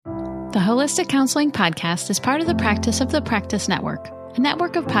The Holistic Counseling Podcast is part of the Practice of the Practice Network, a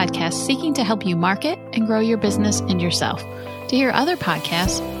network of podcasts seeking to help you market and grow your business and yourself. To hear other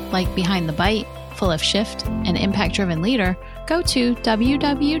podcasts like Behind the Bite, Full of Shift, and Impact Driven Leader, go to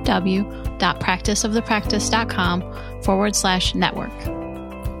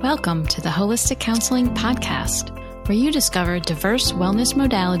www.practiceofthepractice.com/network. Welcome to the Holistic Counseling Podcast, where you discover diverse wellness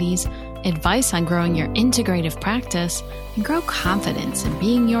modalities, advice on growing your integrative practice, and grow confidence in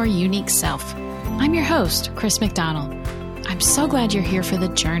being your unique self. I'm your host, Chris McDonald. I'm so glad you're here for the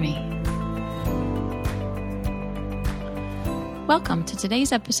journey. Welcome to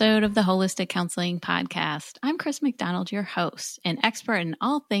today's episode of the Holistic Counseling Podcast. I'm Chris McDonald, your host, an expert in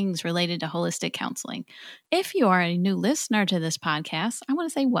all things related to holistic counseling. If you are a new listener to this podcast, I want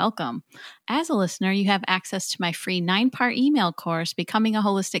to say welcome. As a listener, you have access to my free 9-part email course, Becoming a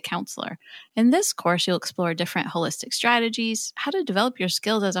Holistic Counselor. In this course, you'll explore different holistic strategies, how to develop your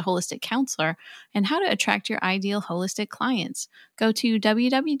skills as a holistic counselor, and how to attract your ideal holistic clients. Go to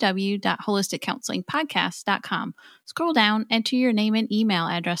www.holisticcounselingpodcast.com. Scroll down, enter your name and email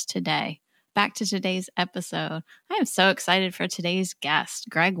address today. Back to today's episode. I am so excited for today's guest,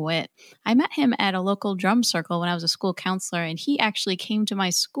 Greg Whitt. I met him at a local drum circle when I was a school counselor, and he actually came to my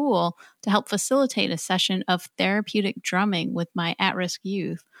school to help facilitate a session of therapeutic drumming with my at-risk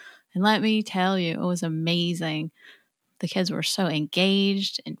youth. And let me tell you, it was amazing. The kids were so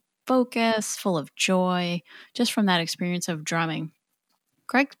engaged and focused, full of joy, just from that experience of drumming.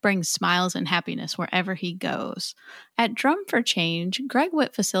 Greg brings smiles and happiness wherever he goes. At Drum for Change, Greg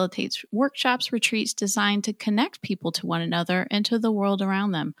Whitt facilitates workshops, retreats designed to connect people to one another and to the world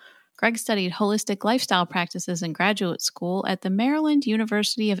around them. Greg studied holistic lifestyle practices in graduate school at the Maryland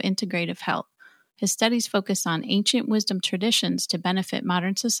University of Integrative Health. His studies focus on ancient wisdom traditions to benefit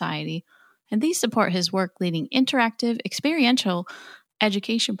modern society, and these support his work leading interactive, experiential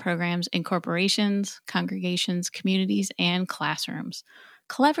education programs in corporations, congregations, communities, and classrooms.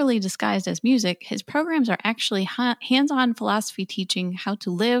 Cleverly disguised as music, his programs are actually hands-on philosophy teaching how to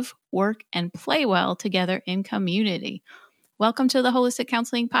live, work, and play well together in community. Welcome to the Holistic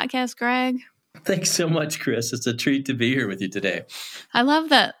Counseling Podcast, Greg. Thanks so much, Chris. It's a treat to be here with you today. I love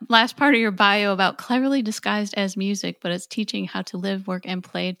that last part of your bio about cleverly disguised as music, but it's teaching how to live, work, and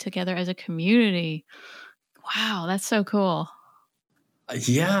play together as a community. Wow, that's so cool.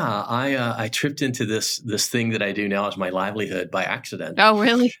 Yeah, I tripped into this thing that I do now as my livelihood by accident. Oh,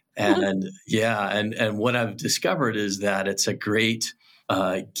 really? And what I've discovered is that it's a great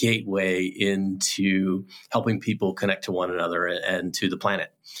gateway into helping people connect to one another and to the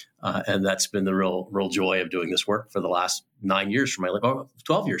planet. And that's been the real joy of doing this work for the last 9 years for my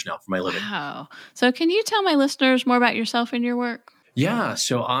 12 years now for my living. Wow. So can you tell my listeners more about yourself and your work? Yeah,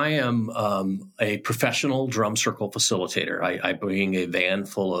 so I am a professional drum circle facilitator. I bring a van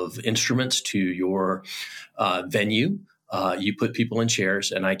full of instruments to your venue. You put people in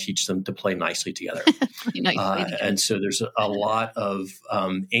chairs, and I teach them to play nicely together. And so there's a lot of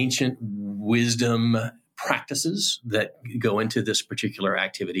ancient wisdom practices that go into this particular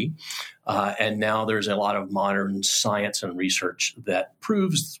activity. And now there's a lot of modern science and research that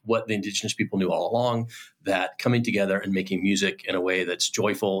proves what the indigenous people knew all along, that coming together and making music in a way that's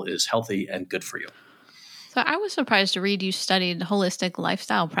joyful is healthy and good for you. So I was surprised to read you studied holistic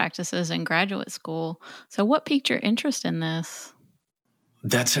lifestyle practices in graduate school. So what piqued your interest in this?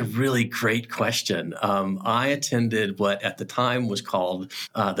 That's a really great question. I attended what at the time was called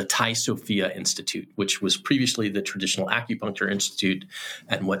the Thai Sophia Institute, which was previously the Traditional Acupuncture Institute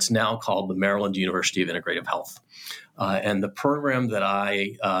and what's now called the Maryland University of Integrative Health. And the program that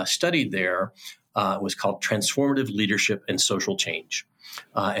I studied there was called Transformative Leadership and Social Change.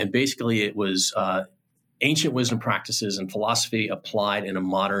 And basically it was ancient wisdom practices and philosophy applied in a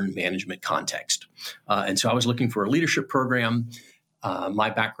modern management context. And so I was looking for a leadership program. My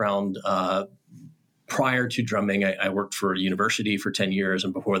background prior to drumming, I worked for a university for 10 years,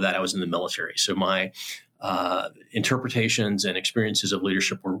 and before that, I was in the military. So my interpretations and experiences of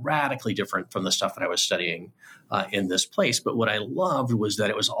leadership were radically different from the stuff that I was studying in this place. But what I loved was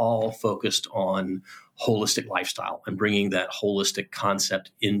that it was all focused on holistic lifestyle and bringing that holistic concept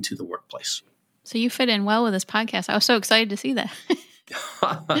into the workplace. So you fit in well with this podcast. I was so excited to see that.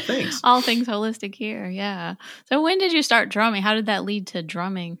 Thanks. All things holistic here. Yeah. So when did you start drumming? How did that lead to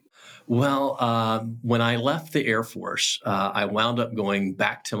drumming? Well, when I left the Air Force, I wound up going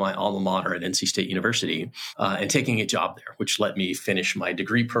back to my alma mater at NC State University and taking a job there, which let me finish my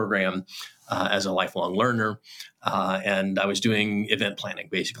degree program as a lifelong learner. And I was doing event planning,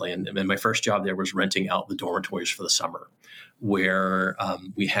 basically. And my first job there was renting out the dormitories for the summer, where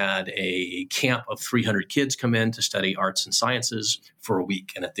we had a camp of 300 kids come in to study arts and sciences for a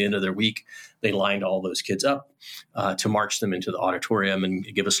week. And at the end of their week, they lined all those kids up to march them into the auditorium and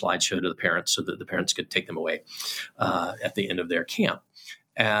give a slideshow to the parents so that the parents could take them away at the end of their camp.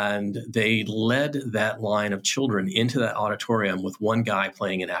 And they led that line of children into that auditorium with one guy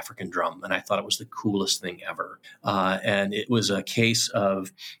playing an African drum. And I thought it was the coolest thing ever. And it was a case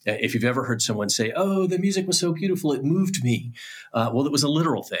of, if you've ever heard someone say, oh, the music was so beautiful, it moved me. Well, it was a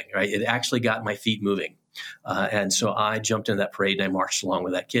literal thing, right? It actually got my feet moving. And so I jumped in that parade and I marched along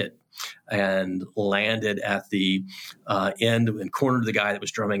with that kid and landed at the end and cornered the guy that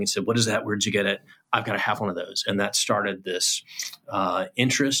was drumming and said, what is that? Where'd you get it? I've got to have one of those. And that started this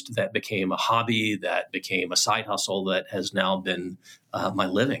interest that became a hobby, that became a side hustle that has now been my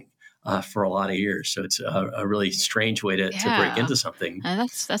living for a lot of years. So it's a really strange way to break into something.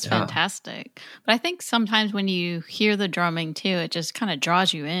 That's fantastic. But I think sometimes when you hear the drumming too, it just kind of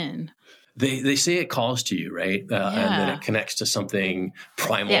draws you in. They say it calls to you, right? And then it connects to something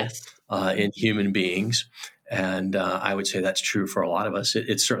primal in human beings. And I would say that's true for a lot of us.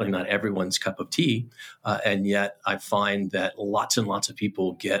 It's certainly not everyone's cup of tea. And yet I find that lots and lots of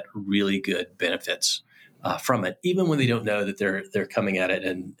people get really good benefits from it, even when they don't know that they're coming at it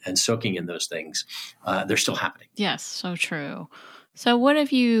and soaking in those things. They're still happening. Yes, so true. So what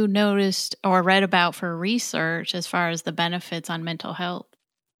have you noticed or read about for research as far as the benefits on mental health?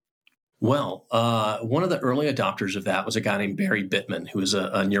 Well, one of the early adopters of that was a guy named Barry Bittman, who is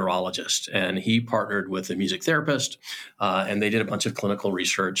a neurologist, and he partnered with a music therapist, and they did a bunch of clinical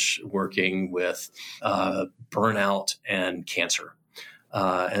research working with burnout and cancer.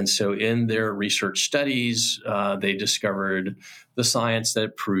 And so in their research studies, they discovered the science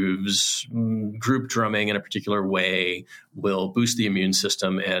that proves group drumming in a particular way will boost the immune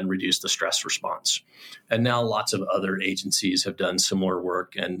system and reduce the stress response. And now lots of other agencies have done similar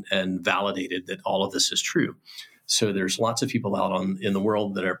work and validated that all of this is true. So there's lots of people out in the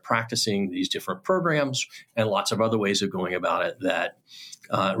world that are practicing these different programs and lots of other ways of going about it that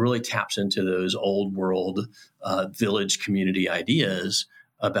really taps into those old world village community ideas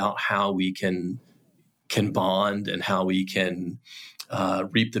about how we can bond and how we can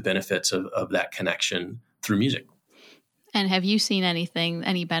reap the benefits of that connection through music. And have you seen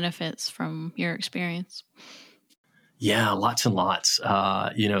any benefits from your experience? Yeah, lots and lots.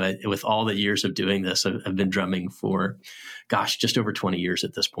 With all the years of doing this, I've been drumming for, just over 20 years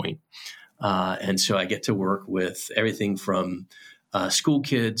at this point. And so I get to work with everything from school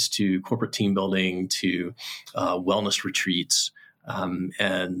kids to corporate team building to wellness retreats.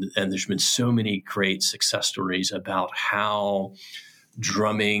 And there's been so many great success stories about how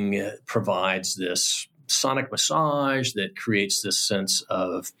drumming provides this sonic massage that creates this sense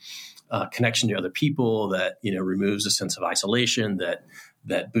of connection to other people, that removes a sense of isolation,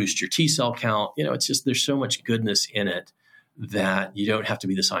 that boosts your T cell count. It's just there's so much goodness in it that you don't have to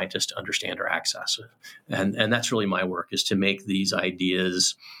be the scientist to understand or access it. And that's really my work, is to make these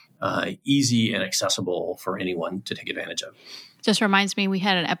ideas easy and accessible for anyone to take advantage of. Just reminds me, we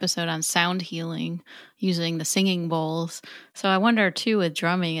had an episode on sound healing using the singing bowls. So I wonder too, with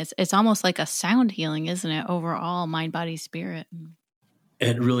drumming, it's almost like a sound healing, isn't it? Overall, mind, body, spirit.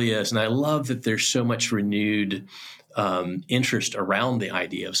 It really is. And I love that there's so much renewed interest around the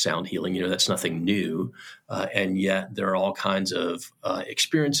idea of sound healing. That's nothing new. And yet there are all kinds of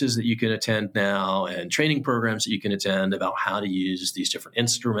experiences that you can attend now and training programs that you can attend about how to use these different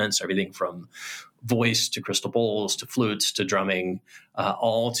instruments, everything from voice to crystal bowls to flutes to drumming,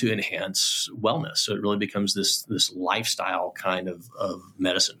 all to enhance wellness. So it really becomes this lifestyle kind of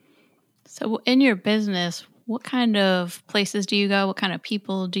medicine. So in your business, what kind of places do you go? What kind of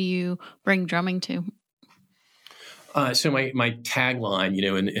people do you bring drumming to? So my tagline,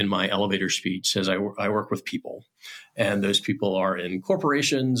 in my elevator speech says I work with people, and those people are in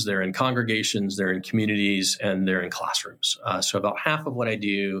corporations, they're in congregations, they're in communities, and they're in classrooms. So about half of what I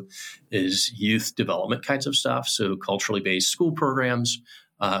do is youth development kinds of stuff. So culturally based school programs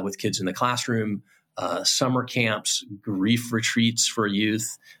with kids in the classroom, summer camps, grief retreats for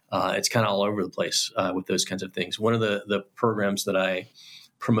youth. It's kind of all over the place with those kinds of things. One of the programs that I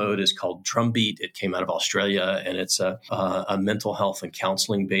promote is called Drumbeat. It came out of Australia, and it's a mental health and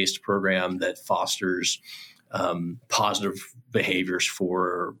counseling based program that fosters positive behaviors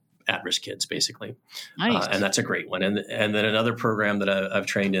for at-risk kids, basically. Nice. And that's a great one. And then another program that I've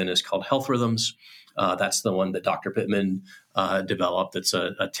trained in is called Health Rhythms. That's the one that Dr. Pittman developed. It's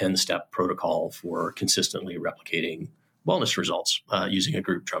a 10-step protocol for consistently replicating wellness results using a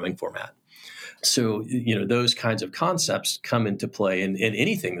group drumming format. So, those kinds of concepts come into play in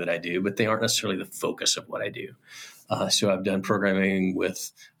anything that I do, but they aren't necessarily the focus of what I do. So I've done programming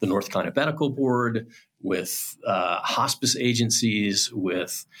with the North Carolina Medical Board, with hospice agencies,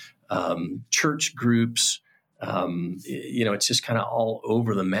 with church groups. It's just kind of all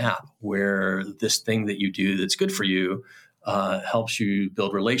over the map where this thing that you do that's good for you helps you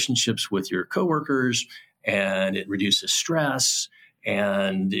build relationships with your coworkers, and it reduces stress,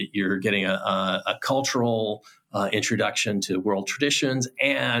 and you're getting a cultural introduction to world traditions,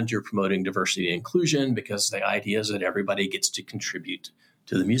 and you're promoting diversity and inclusion, because the idea is that everybody gets to contribute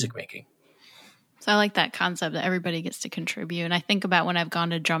to the music making. So I like that concept that everybody gets to contribute. And I think about when I've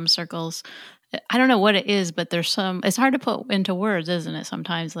gone to drum circles, I don't know what it is, but it's hard to put into words, isn't it?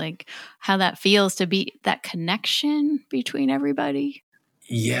 Sometimes, like how that feels to be that connection between everybody.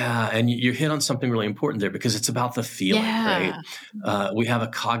 Yeah, and you hit on something really important there, because it's about the feeling, right? We have a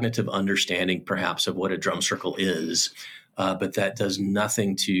cognitive understanding, perhaps, of what a drum circle is, but that does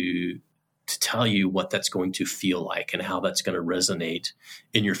nothing to tell you what that's going to feel like and how that's going to resonate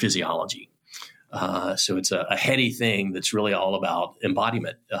in your physiology. So it's a heady thing that's really all about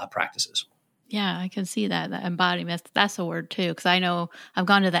embodiment practices. Yeah, I can see that embodiment. That's a word too, because I know I've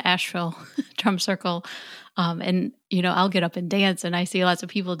gone to the Asheville drum circle, and I'll get up and dance, and I see lots of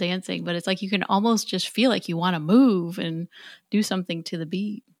people dancing, but it's like you can almost just feel like you want to move and do something to the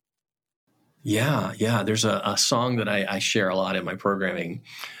beat. Yeah. There's a song that I share a lot in my programming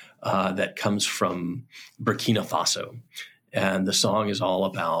that comes from Burkina Faso. And the song is all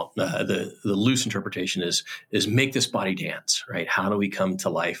about the loose interpretation is make this body dance, right? How do we come to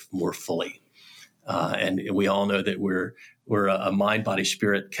life more fully? And we all know that we're a mind, body,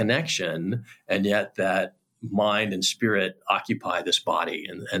 spirit connection, and yet that mind and spirit occupy this body.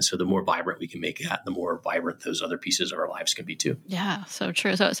 And so the more vibrant we can make that, the more vibrant those other pieces of our lives can be too. Yeah, so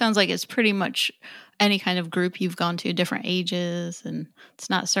true. So it sounds like it's pretty much any kind of group you've gone to, different ages, and it's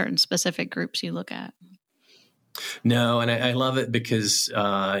not certain specific groups you look at. No, and I love it because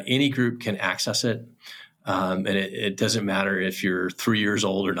any group can access it. And it doesn't matter if you're 3 years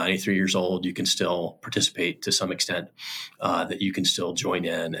old or 93 years old, you can still participate to some extent, that you can still join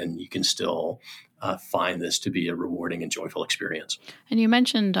in, and you can still find this to be a rewarding and joyful experience. And you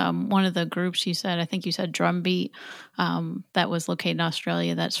mentioned one of the groups I think you said Drumbeat, that was located in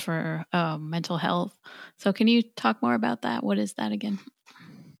Australia, that's for mental health. So can you talk more about that? What is that again?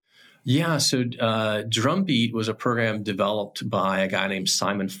 Yeah, so Drumbeat was a program developed by a guy named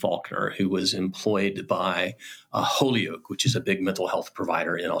Simon Faulkner, who was employed by Holyoke, which is a big mental health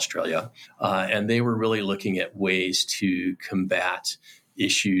provider in Australia. And they were really looking at ways to combat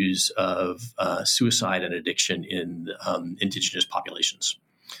issues of suicide and addiction in Indigenous populations.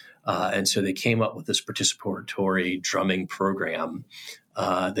 And so they came up with this participatory drumming program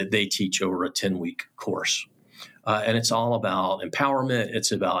that they teach over a 10-week course. And it's all about empowerment.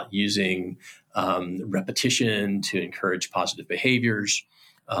 It's about using repetition to encourage positive behaviors.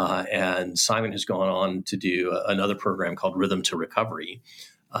 And Simon has gone on to do another program called Rhythm to Recovery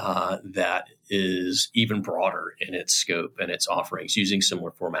that is even broader in its scope and its offerings, using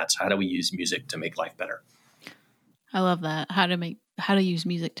similar formats. How do we use music to make life better? I love that. How to use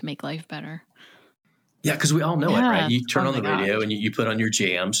music to make life better. Yeah, because we all know it, right? You turn on the radio gosh. and you put on your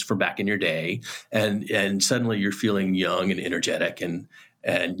jams from back in your day, and suddenly you're feeling young and energetic, and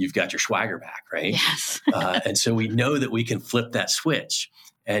you've got your swagger back, right? Yes. And so we know that we can flip that switch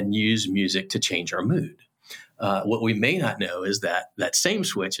and use music to change our mood. What we may not know is that same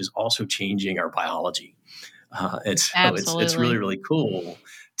switch is also changing our biology. And so it's really, really cool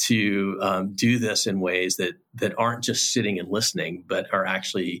to do this in ways that aren't just sitting and listening, but are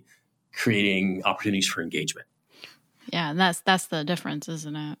actually creating opportunities for engagement. Yeah, and that's the difference,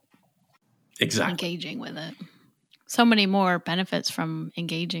 isn't it? Exactly. Engaging with it. So many more benefits from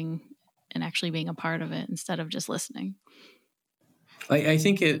engaging and actually being a part of it instead of just listening. I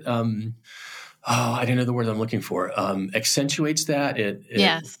think it, I don't know the word I'm looking for, accentuates that. It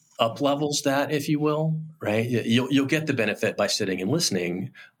Yes. up-levels that, if you will, right? You'll get the benefit by sitting and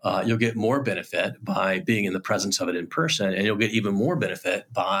listening. You'll get more benefit by being in the presence of it in person, and you'll get even more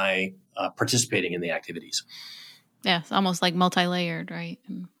benefit by participating in the activities. Yeah, it's almost like multi-layered, right?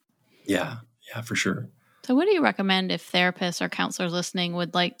 Yeah, for sure. So what do you recommend if therapists or counselors listening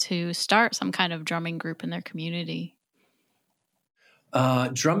would like to start some kind of drumming group in their community?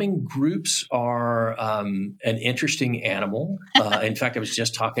 Drumming groups are an interesting animal. In fact, I was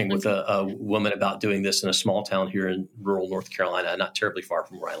just talking with a woman about doing this in a small town here in rural North Carolina, not terribly far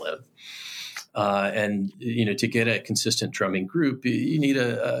from where I live. And to get a consistent drumming group, you need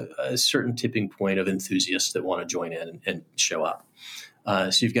a certain tipping point of enthusiasts that want to join in and show up.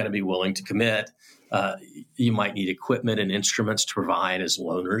 So you've got to be willing to commit. You might need equipment and instruments to provide as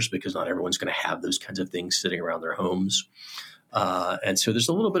loaners, because not everyone's going to have those kinds of things sitting around their homes. And so there's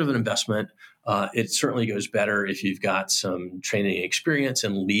a little bit of an investment. It certainly goes better if you've got some training experience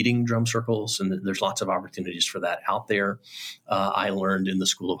in leading drum circles, and there's lots of opportunities for that out there. I learned in the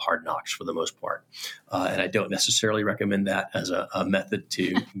School of Hard Knocks for the most part, and I don't necessarily recommend that as a method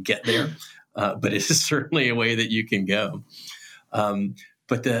to get there, but it is certainly a way that you can go.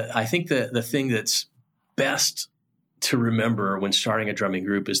 But I think the thing that's best to remember when starting a drumming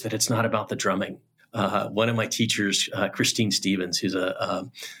group is that it's not about the drumming. One of my teachers, Christine Stevens, who's a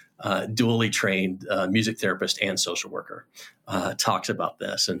dually trained music therapist and social worker, talks about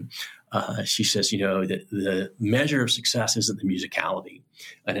this. And she says, that the measure of success isn't the musicality,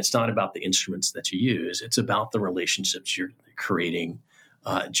 and it's not about the instruments that you use. It's about the relationships you're creating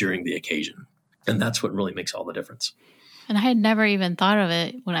during the occasion. And that's what really makes all the difference. And I had never even thought of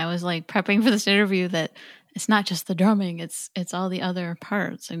it when I was prepping for this interview, that it's not just the drumming, it's all the other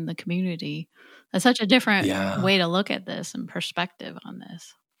parts in the community. That's such a different way to look at this and perspective on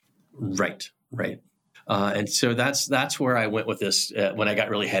this. Right. And so that's where I went with this when I got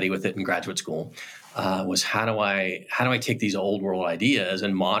really heady with it in graduate school. Was how do I take these old world ideas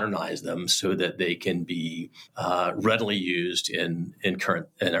and modernize them so that they can be readily used in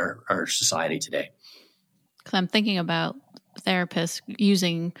our society today? Because I'm thinking about therapists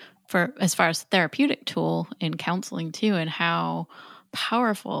using as far as therapeutic tool in counseling too, and how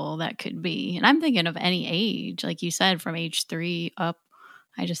powerful that could be. And I'm thinking of any age, like you said, from age 3 up.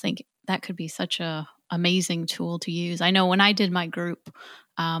 I just think that could be such a amazing tool to use. I know when I did my group,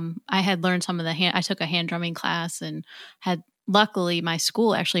 I had learned some of I took a hand drumming class, and luckily my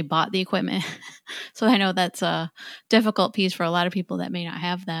school actually bought the equipment. So I know that's a difficult piece for a lot of people that may not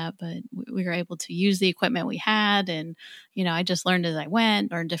have that, but we were able to use the equipment we had. And, I just learned as I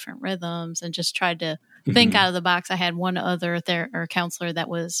went, learned different rhythms, and just tried to think out of the box. I had one other counselor that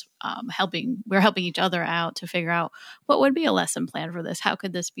was helping. We were helping each other out to figure out what would be a lesson plan for this. How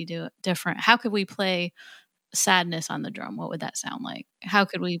could this be different? How could we play sadness on the drum? What would that sound like? How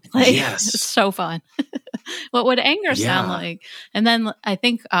could we play? Yes. It's so fun. What would anger sound like? And then I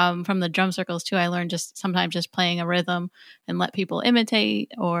think from the drum circles too, I learned sometimes just playing a rhythm and let people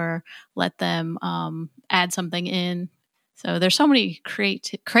imitate, or let them add something in. So there's so many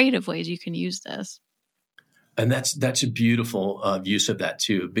creative ways you can use this. And that's a beautiful use of that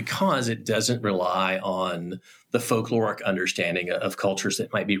too, because it doesn't rely on the folkloric understanding of cultures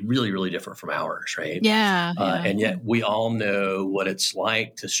that might be really, really different from ours, right? Yeah. And yet we all know what it's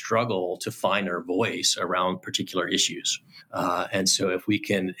like to struggle to find our voice around particular issues. And so if we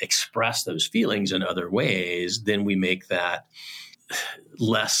can express those feelings in other ways, then we make that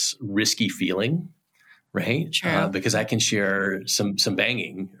less risky feeling. Right? Because I can share some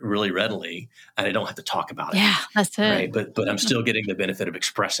banging really readily, and I don't have to talk about it. Yeah, that's it. Right? But I'm still getting the benefit of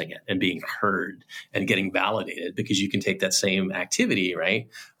expressing it and being heard and getting validated, because you can take that same activity, right?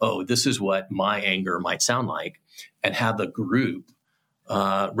 Oh, this is what my anger might sound like, and have the group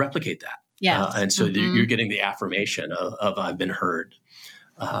replicate that. Yeah. And so you're getting the affirmation of I've been heard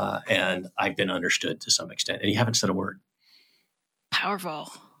and I've been understood to some extent, and you haven't said a word.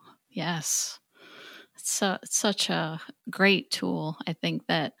 Powerful. Yes. So it's such a great tool. I think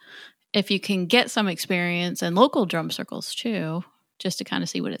that if you can get some experience in local drum circles too, just to kind of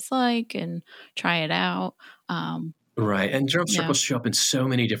see what it's like and try it out. Right. And drum circles show up in so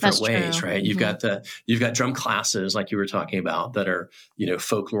many different ways, right? You've got drum classes like you were talking about that are,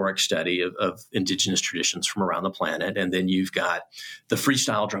 folkloric study of indigenous traditions from around the planet. And then you've got the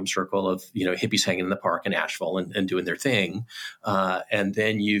freestyle drum circle of, hippies hanging in the park in Asheville and doing their thing. And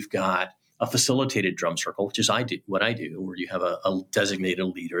then you've got a facilitated drum circle, which is what I do, where you have a designated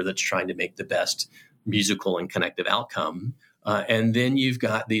leader that's trying to make the best musical and connective outcome. And then you've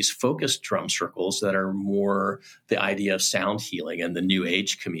got these focused drum circles that are more the idea of sound healing and the new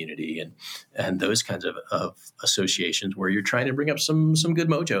age community and those kinds of associations where you're trying to bring up some good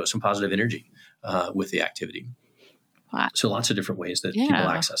mojo, some positive energy with the activity. Wow. So lots of different ways that people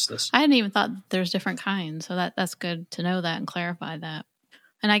access this. I hadn't even thought there's different kinds. So that's good to know that and clarify that.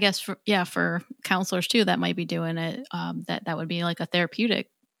 And I guess for counselors too, that might be doing it. That would be like a therapeutic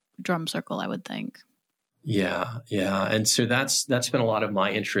drum circle, I would think. Yeah. And so that's been a lot of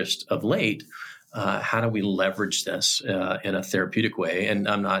my interest of late, how do we leverage this in a therapeutic way? And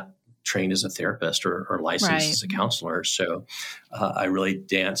I'm not trained as a therapist or licensed Right. as a counselor. So I really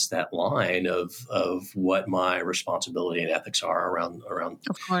dance that line of what my responsibility and ethics are around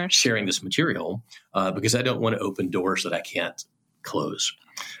Of course. sharing this material, because I don't want to open doors that I can't close.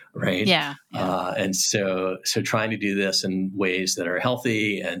 Right. Yeah. And so trying to do this in ways that are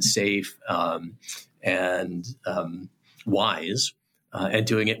healthy and safe, and wise, and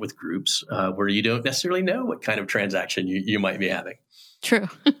doing it with groups where you don't necessarily know what kind of transaction you might be having. True.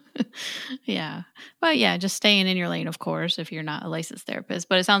 Yeah. But yeah, just staying in your lane, of course, if you're not a licensed therapist.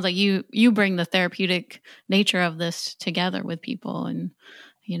 But it sounds like you bring the therapeutic nature of this together with people, and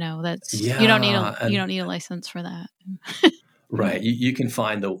that's you don't need a license for that. Right. You can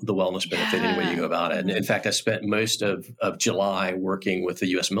find the wellness benefit any way you go about it. And in fact, I spent most of July working with the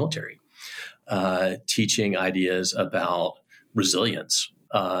U.S. military, teaching ideas about resilience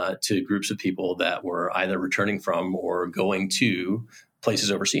to groups of people that were either returning from or going to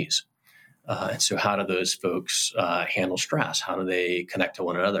places overseas. And so how do those folks handle stress? How do they connect to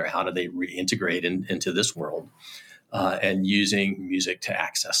one another? How do they reintegrate into this world? And using music to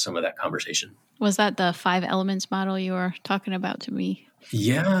access some of that conversation. Was that the 5 elements model you were talking about to me?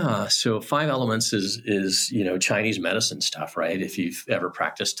 Yeah. So 5 elements is Chinese medicine stuff, right? If you've ever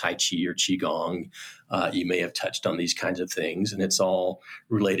practiced Tai Chi or Qigong, you may have touched on these kinds of things, and it's all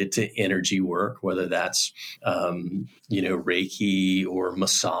related to energy work, whether that's Reiki or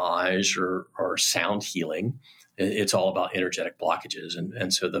massage or sound healing. It's all about energetic blockages,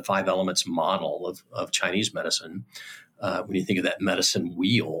 and so the 5 elements model of Chinese medicine. When you think of that medicine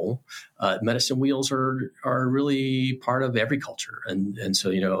wheel, medicine wheels are really part of every culture. And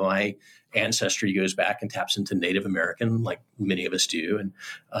so, my ancestry goes back and taps into Native American, like many of us do.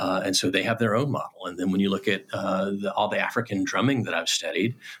 And so they have their own model. And then when you look at all the African drumming that I've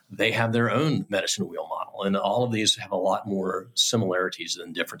studied, they have their own medicine wheel model. And all of these have a lot more similarities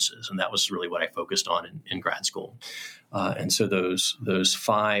than differences. And that was really what I focused on in grad school. And so those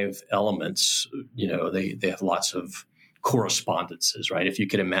 5 elements, they have lots of correspondences, right? If you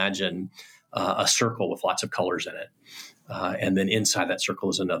could imagine a circle with lots of colors in it, and then inside that circle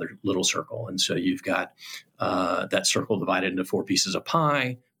is another little circle. And so you've got that circle divided into 4 pieces of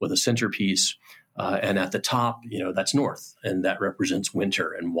pie with a centerpiece. And at the top, that's north, and that represents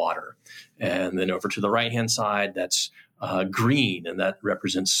winter and water. And then over to the right-hand side, that's green, and that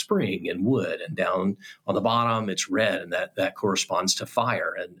represents spring and wood. And down on the bottom, it's red, and that corresponds to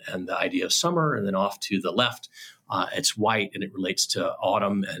fire and the idea of summer. And then off to the left, it's white, and it relates to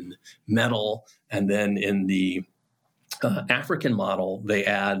autumn and metal. And then in the African model, they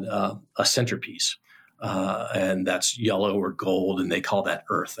add a centerpiece, and that's yellow or gold, and they call that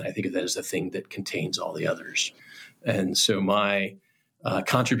earth. And I think of that as the thing that contains all the others. And so my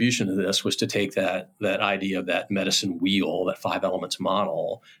contribution to this was to take that idea of that medicine wheel, that 5 elements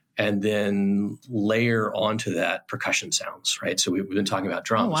model, and then layer onto that percussion sounds, right? So we've been talking about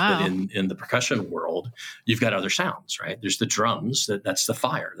drums, but in the percussion world, you've got other sounds, right? There's the drums, that's the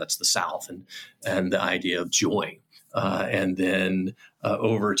fire, that's the south, and the idea of joy. And then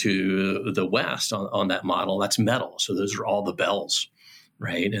over to the west on that model, that's metal. So those are all the bells,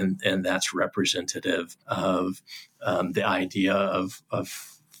 right? And that's representative of the idea of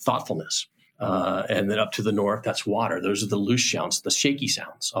thoughtfulness. And then up to the north, that's water. Those are the loose sounds, the shaky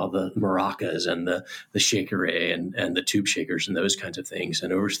sounds, all the maracas and the shakere and the tube shakers and those kinds of things.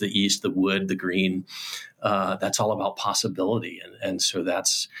 And over to the east, the wood, the green, that's all about possibility. And so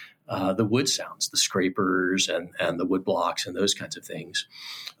that's the wood sounds, the scrapers and the wood blocks and those kinds of things.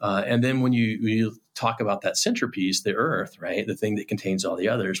 And then when you talk about that centerpiece, the earth, right, the thing that contains all the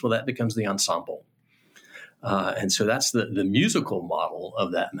others, well, that becomes the ensemble. And so that's the musical model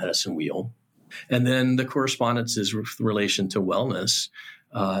of that medicine wheel. And then the correspondence is with relation to wellness.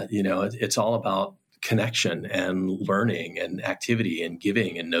 It's all about connection and learning and activity and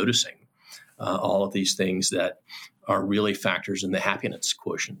giving and noticing, all of these things that are really factors in the happiness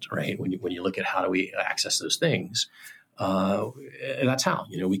quotient, right? When you look at how do we access those things, that's how,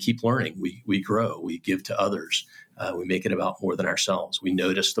 we keep learning, we grow, we give to others, we make it about more than ourselves. We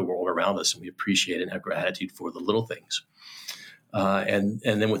notice the world around us, and we appreciate and have gratitude for the little things. And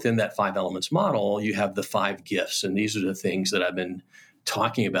then within that 5 elements model, you have the 5 gifts. And these are the things that I've been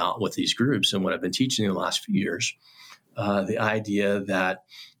talking about with these groups and what I've been teaching in the last few years. The idea that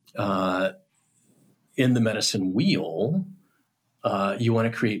in the medicine wheel, you want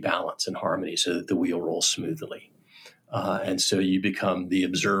to create balance and harmony so that the wheel rolls smoothly. And so you become the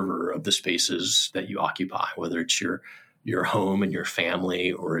observer of the spaces that you occupy, whether it's your home and your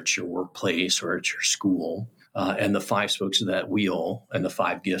family, or it's your workplace, or it's your school. And the 5 spokes of that wheel and the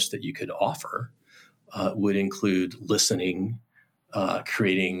 5 gifts that you could offer would include listening,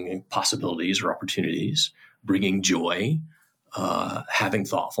 creating possibilities or opportunities, bringing joy, having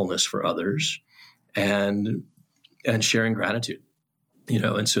thoughtfulness for others, and sharing gratitude.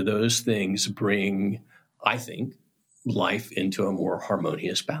 And so those things bring, I think, life into a more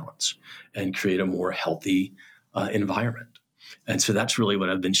harmonious balance and create a more healthy environment. And so that's really what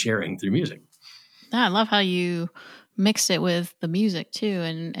I've been sharing through music. I love how you mix it with the music too,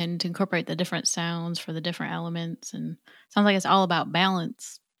 and to incorporate the different sounds for the different elements. And it sounds like it's all about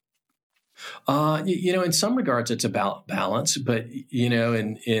balance. In some regards, it's about balance, but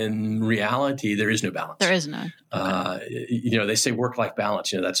in reality, there is no balance. There is none. Okay. They say work-life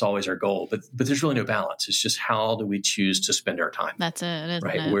balance. That's always our goal, but there's really no balance. It's just how do we choose to spend our time? That's it, isn't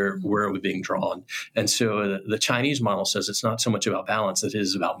right? it? Where are we being drawn? And so the Chinese model says it's not so much about balance; it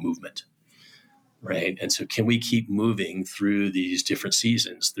is about movement. Right. And so can we keep moving through these different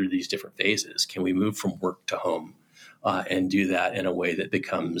seasons, through these different phases? Can we move from work to home and do that in a way that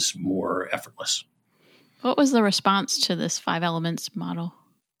becomes more effortless? What was the response to this 5 elements model?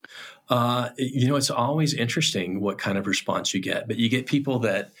 It's always interesting what kind of response you get, but you get people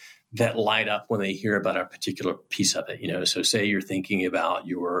that light up when they hear about a particular piece of it. So say you're thinking about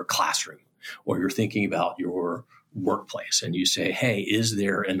your classroom or you're thinking about your workplace and you say, hey, is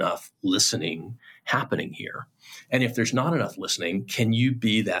there enough listening happening here? And if there's not enough listening, can you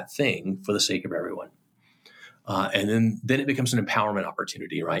be that thing for the sake of everyone? And then it becomes an empowerment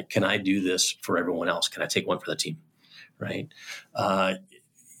opportunity, right? Can I do this for everyone else? Can I take one for the team, right?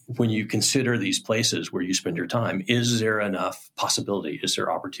 When you consider these places where you spend your time, is there enough possibility? Is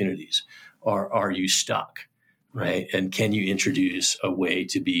there opportunities? Or are you stuck, right? And can you introduce a way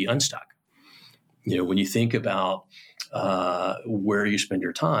to be unstuck? When you think about where you spend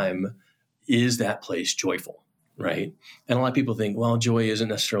your time, is that place joyful, right? And a lot of people think, well, joy isn't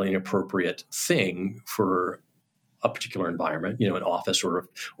necessarily an appropriate thing for a particular environment, an office or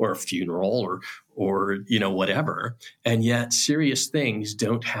a funeral or whatever. And yet serious things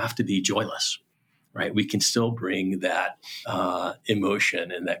don't have to be joyless, right? We can still bring that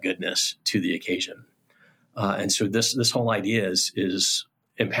emotion and that goodness to the occasion. And so this whole idea is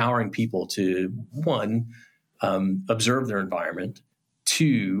empowering people to, 1, observe their environment,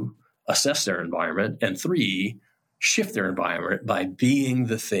 2, assess their environment, and 3, shift their environment by being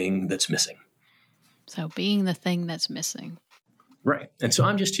the thing that's missing. So being the thing that's missing. Right. And so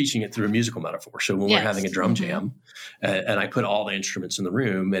I'm just teaching it through a musical metaphor. So when we're having a drum jam and I put all the instruments in the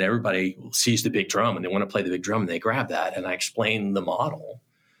room and everybody sees the big drum and they want to play the big drum and they grab that and I explain the model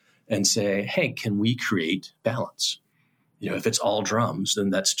and say, hey, can we create balance? If it's all drums, then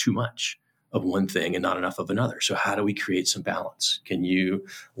that's too much of one thing and not enough of another. So how do we create some balance? Can you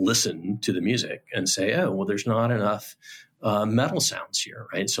listen to the music and say, oh, well, there's not enough metal sounds here,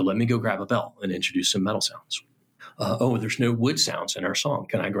 right? So let me go grab a bell and introduce some metal sounds. There's no wood sounds in our song.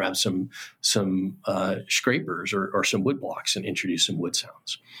 Can I grab some scrapers or some wood blocks and introduce some wood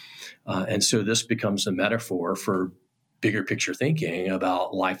sounds? And so this becomes a metaphor for bigger picture thinking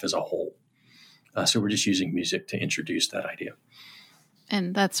about life as a whole. So we're just using music to introduce that idea.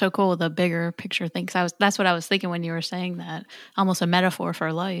 And that's so cool, the bigger picture thing. That's what I was thinking when you were saying that, almost a metaphor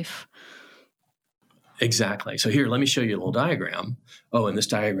for life. Exactly. So here, let me show you a little diagram. Oh, and this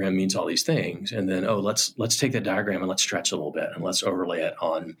diagram means all these things. And then, let's take that diagram and let's stretch it a little bit and let's overlay it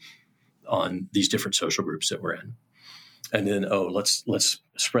on these different social groups that we're in. And then, let's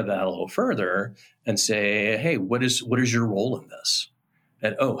spread that out a little further and say, hey, what is your role in this?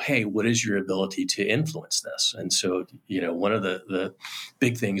 And, hey, what is your ability to influence this? And so, one of the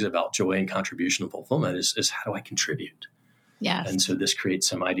big things about joy and contribution and fulfillment is how do I contribute? Yes. And so this creates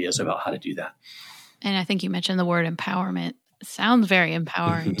some ideas about how to do that. And I think you mentioned the word empowerment. It sounds very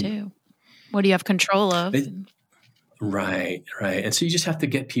empowering too. What do you have control of? Right. And so you just have to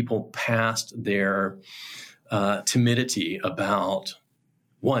get people past their timidity about,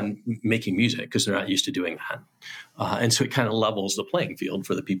 one, making music because they're not used to doing that. And so it kind of levels the playing field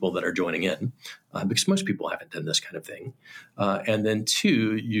for the people that are joining in because most people haven't done this kind of thing. And then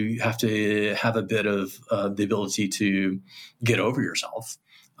 2, you have to have a bit of the ability to get over yourself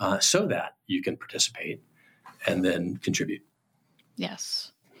so that you can participate and then contribute.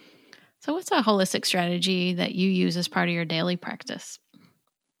 Yes. So what's a holistic strategy that you use as part of your daily practice?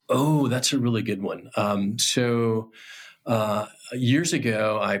 Oh, that's a really good one. Years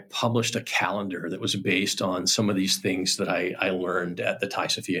ago, I published a calendar that was based on some of these things that I learned at the Thai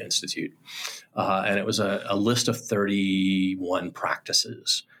Sophia Institute. And it was a list of 31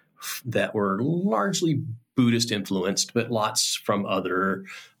 practices that were largely Buddhist influenced, but lots from other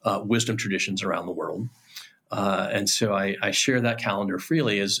wisdom traditions around the world. And so I share that calendar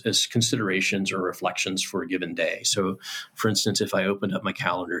freely as considerations or reflections for a given day. So, for instance, if I opened up my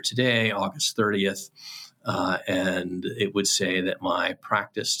calendar today, August 30th, and it would say that my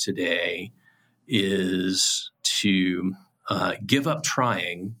practice today is to give up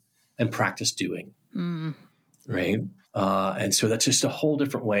trying and practice doing, right? And so that's just a whole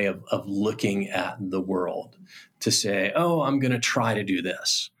different way of looking at the world, to say, oh, I'm going to try to do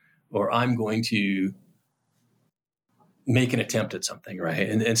this, or I'm going to make an attempt at something, right?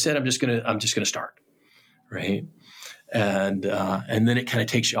 And instead, I'm just gonna start, right? And then it kind of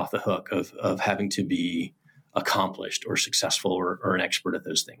takes you off the hook of having to be accomplished or successful or an expert at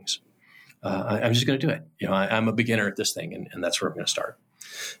those things. I'm just going to do it. I'm a beginner at this thing, and that's where I'm going to start.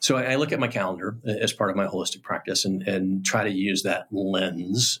 So I look at my calendar as part of my holistic practice and try to use that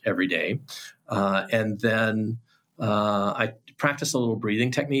lens every day. And then I practice a little breathing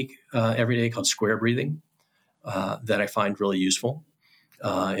technique every day called square breathing. That I find really useful.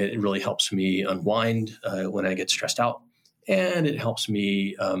 It really helps me unwind when I get stressed out, and it helps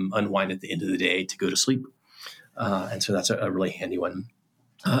me unwind at the end of the day to go to sleep. And so that's a really handy one.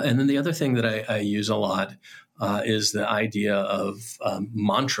 And then the other thing that I use a lot is the idea of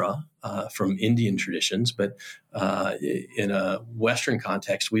mantra from Indian traditions, but in a Western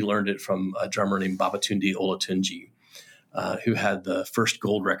context, we learned it from a drummer named Babatunde Olatunji, who had the first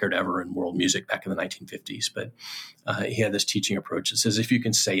gold record ever in world music back in the 1950s. But he had this teaching approach that says, if you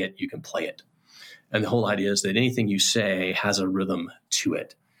can say it, you can play it. And the whole idea is that anything you say has a rhythm to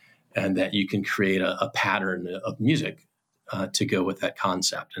it, and that you can create a pattern of music to go with that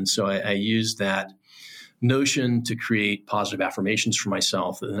concept. And so I use that notion to create positive affirmations for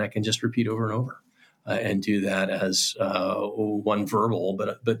myself, and then I can just repeat over and over. And do that as one verbal,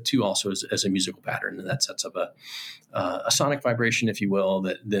 but two also as a musical pattern, and that sets up a sonic vibration, if you will,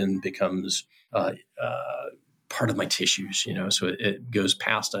 that then becomes part of my tissues. So it goes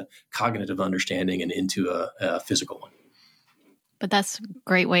past a cognitive understanding and into a physical one. But that's a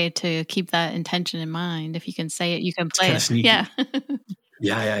great way to keep that intention in mind. If you can say it, you can play it. Sneaky. Yeah.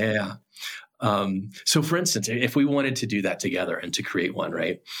 Yeah. So for instance, if we wanted to do that together and to create one,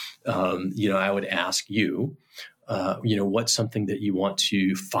 right, I would ask you, what's something that you want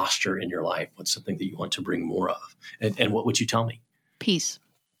to foster in your life? What's something that you want to bring more of? And what would you tell me? Peace.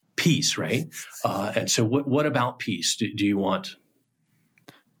 Peace, right? And so what about peace do you want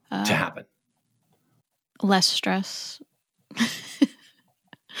to happen? Less stress.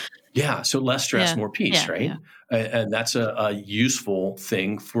 Yeah. So less stress, more peace, right? Yeah. And that's a useful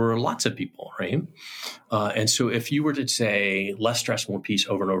thing for lots of people, right? And so if you were to say less stress, more peace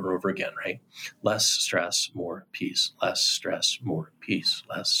over and over and over again, right? Less stress, more peace, less stress, more peace,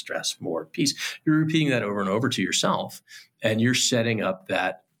 less stress, more peace. You're repeating that over and over to yourself, and you're setting up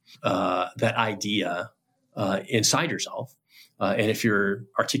that idea inside yourself. And if you're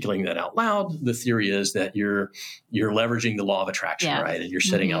articulating that out loud, the theory is that you're leveraging the law of attraction, right? And you're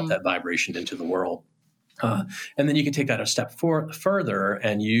setting out that vibration into the world. And then you can take that a step further,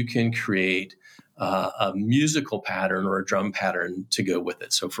 and you can create a musical pattern or a drum pattern to go with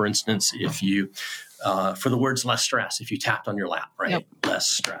it. So, for instance, if you, for the words less stress, if you tapped on your lap, right? Yep. Less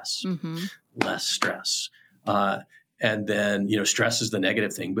stress, less stress. And then, stress is the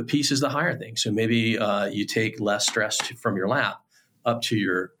negative thing, but peace is the higher thing. So maybe you take less stress from your lap up to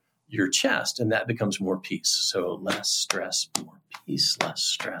your chest, and that becomes more peace. So less stress, more peace, less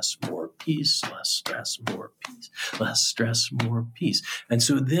stress, more peace, less stress, more peace, less stress, more peace. And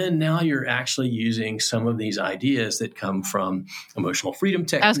so then now you're actually using some of these ideas that come from emotional freedom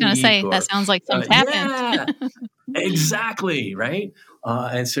technique. I was going to say, that sounds like some tapping. Yeah, exactly, right?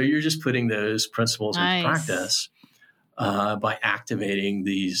 And so you're just putting those principles into practice by activating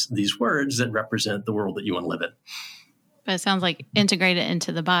these words that represent the world that you want to live in. But it sounds like integrate it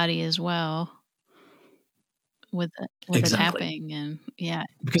into the body as well with the tapping, and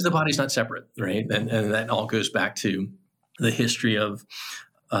because the body's not separate, right? And that all goes back to the history of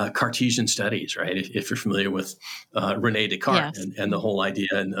Cartesian studies, right? If you're familiar with René Descartes, yes, and the whole idea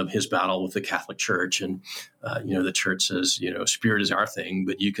of his battle with the Catholic Church, and the church says, spirit is our thing,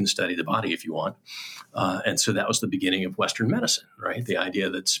 but you can study the body if you want. And so that was the beginning of Western medicine, right? The idea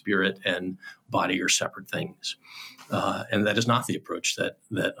that spirit and body are separate things. And that is not the approach that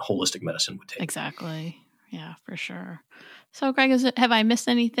holistic medicine would take. Exactly. Yeah, for sure. So, Greg, have I missed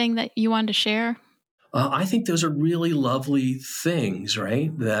anything that you wanted to share? I think those are really lovely things,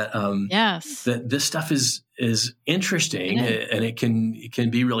 right? That yes, that this stuff is interesting, and it can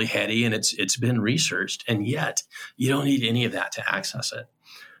be really heady, and it's been researched, and yet you don't need any of that to access it.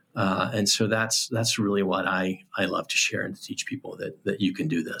 And so that's really what I love to share and to teach people that you can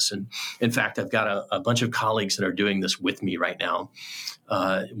do this. And in fact, I've got a bunch of colleagues that are doing this with me right now.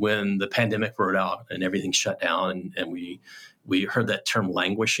 When the pandemic broke out and everything shut down, and we heard that term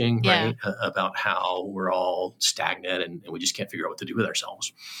languishing, right? About how we're all stagnant and we just can't figure out what to do with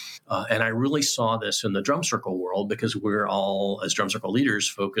ourselves. And I really saw this in the drum circle world because we're all, as drum circle leaders,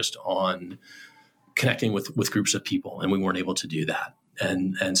 focused on connecting with groups of people, and we weren't able to do that.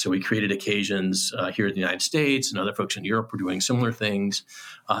 And so we created occasions here in the United States, and other folks in Europe were doing similar things,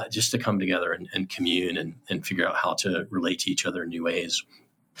 just to come together and commune and figure out how to relate to each other in new ways.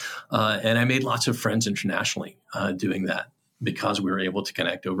 And I made lots of friends internationally doing that because we were able to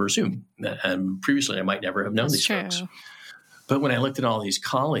connect over Zoom. And previously, I might never have known these folks. But when I looked at all these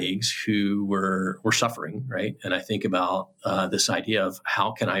colleagues who were suffering, right, and I think about this idea of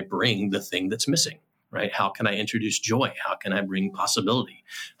how can I bring the thing that's missing, right? How can I introduce joy? How can I bring possibility?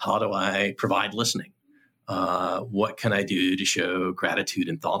 How do I provide listening? What can I do to show gratitude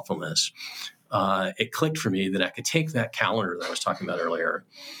and thoughtfulness? It clicked for me that I could take that calendar that I was talking about earlier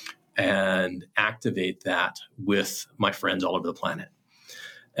and activate that with my friends all over the planet.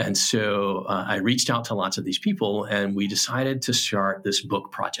 And so I reached out to lots of these people, and we decided to start this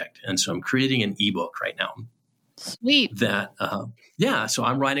book project. And so I'm creating an ebook right now. Sweet. That, so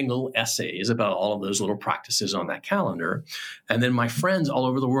I'm writing little essays about all of those little practices on that calendar. And then my friends all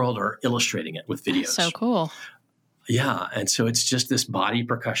over the world are illustrating it with videos. That's so cool. Yeah. And so it's just this body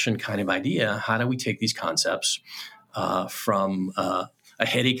percussion kind of idea. How do we take these concepts from a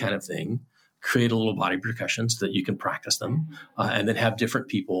heady kind of thing, create a little body percussion so that you can practice them, and then have different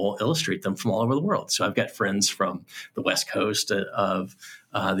people illustrate them from all over the world. So I've got friends from the West Coast of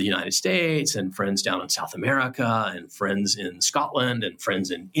the United States, and friends down in South America, and friends in Scotland, and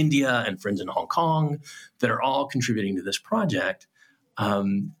friends in India, and friends in Hong Kong that are all contributing to this project,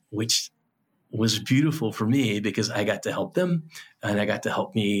 which was beautiful for me because I got to help them and I got to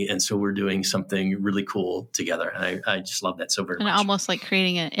help me. And so we're doing something really cool together. And I just love that so very much. And almost like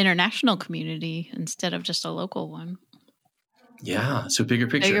creating an international community instead of just a local one. Yeah. So bigger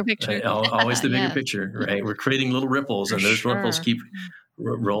picture. Right? Always the bigger picture, right? We're creating little ripples, and those ripples keep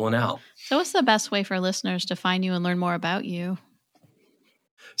rolling out. So what's the best way for listeners to find you and learn more about you?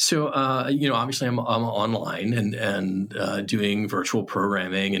 So, obviously I'm online and doing virtual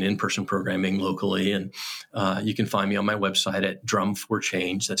programming and in-person programming locally. And you can find me on my website at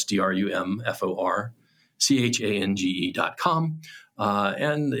drumforchange. That's drumforchange.com.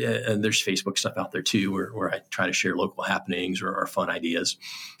 And there's Facebook stuff out there too, where I try to share local happenings or fun ideas.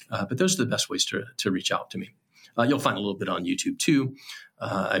 But those are the best ways to reach out to me. You'll find a little bit on YouTube too.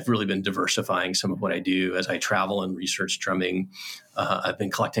 I've really been diversifying some of what I do as I travel and research drumming. I've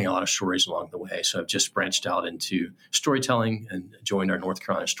been collecting a lot of stories along the way. So I've just branched out into storytelling and joined our North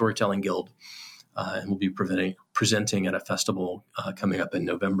Carolina Storytelling Guild. And we'll be presenting at a festival coming up in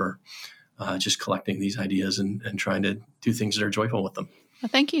November, just collecting these ideas and trying to do things that are joyful with them. Well,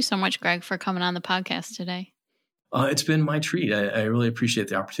 thank you so much, Greg, for coming on the podcast today. It's been my treat. I really appreciate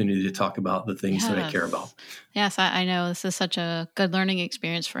the opportunity to talk about the things that I care about. Yes, I know this is such a good learning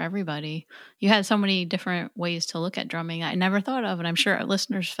experience for everybody. You had so many different ways to look at drumming I never thought of, and I'm sure our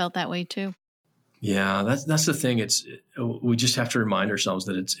listeners felt that way too. Yeah, that's the thing. We just have to remind ourselves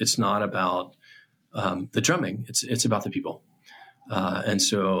that it's not about the drumming. It's about the people. And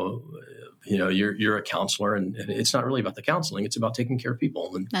so, you're a counselor, and it's not really about the counseling. It's about taking care of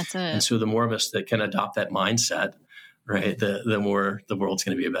people. And that's it. And so the more of us that can adopt that mindset, right, the more the world's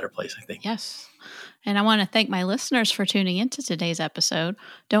going to be a better place, I think. Yes. And I want to thank my listeners for tuning into today's episode.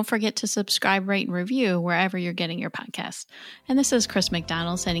 Don't forget to subscribe, rate, and review wherever you're getting your podcast. And this is Chris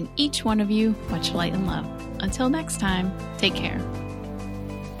McDonald sending each one of you much light and love. Until next time, take care.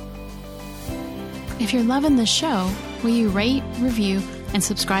 If you're loving this show, will you rate, review, and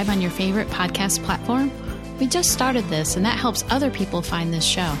subscribe on your favorite podcast platform? We just started this, and that helps other people find this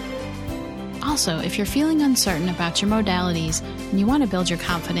show. Also, if you're feeling uncertain about your modalities and you want to build your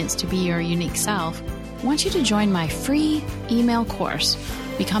confidence to be your unique self, I want you to join my free email course,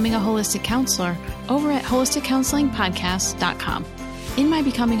 Becoming a Holistic Counselor, over at holisticcounselingpodcast.com. In my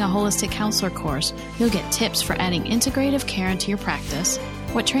Becoming a Holistic Counselor course, you'll get tips for adding integrative care into your practice,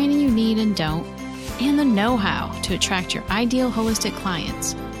 what training you need and don't, and the know-how to attract your ideal holistic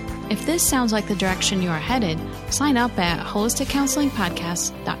clients. If this sounds like the direction you are headed, sign up at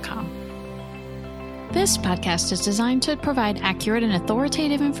holisticcounselingpodcast.com. This podcast is designed to provide accurate and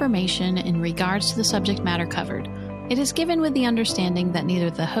authoritative information in regards to the subject matter covered. It is given with the understanding that neither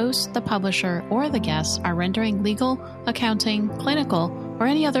the host, the publisher, or the guests are rendering legal, accounting, clinical, or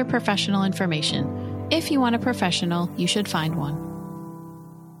any other professional information. If you want a professional, you should find one.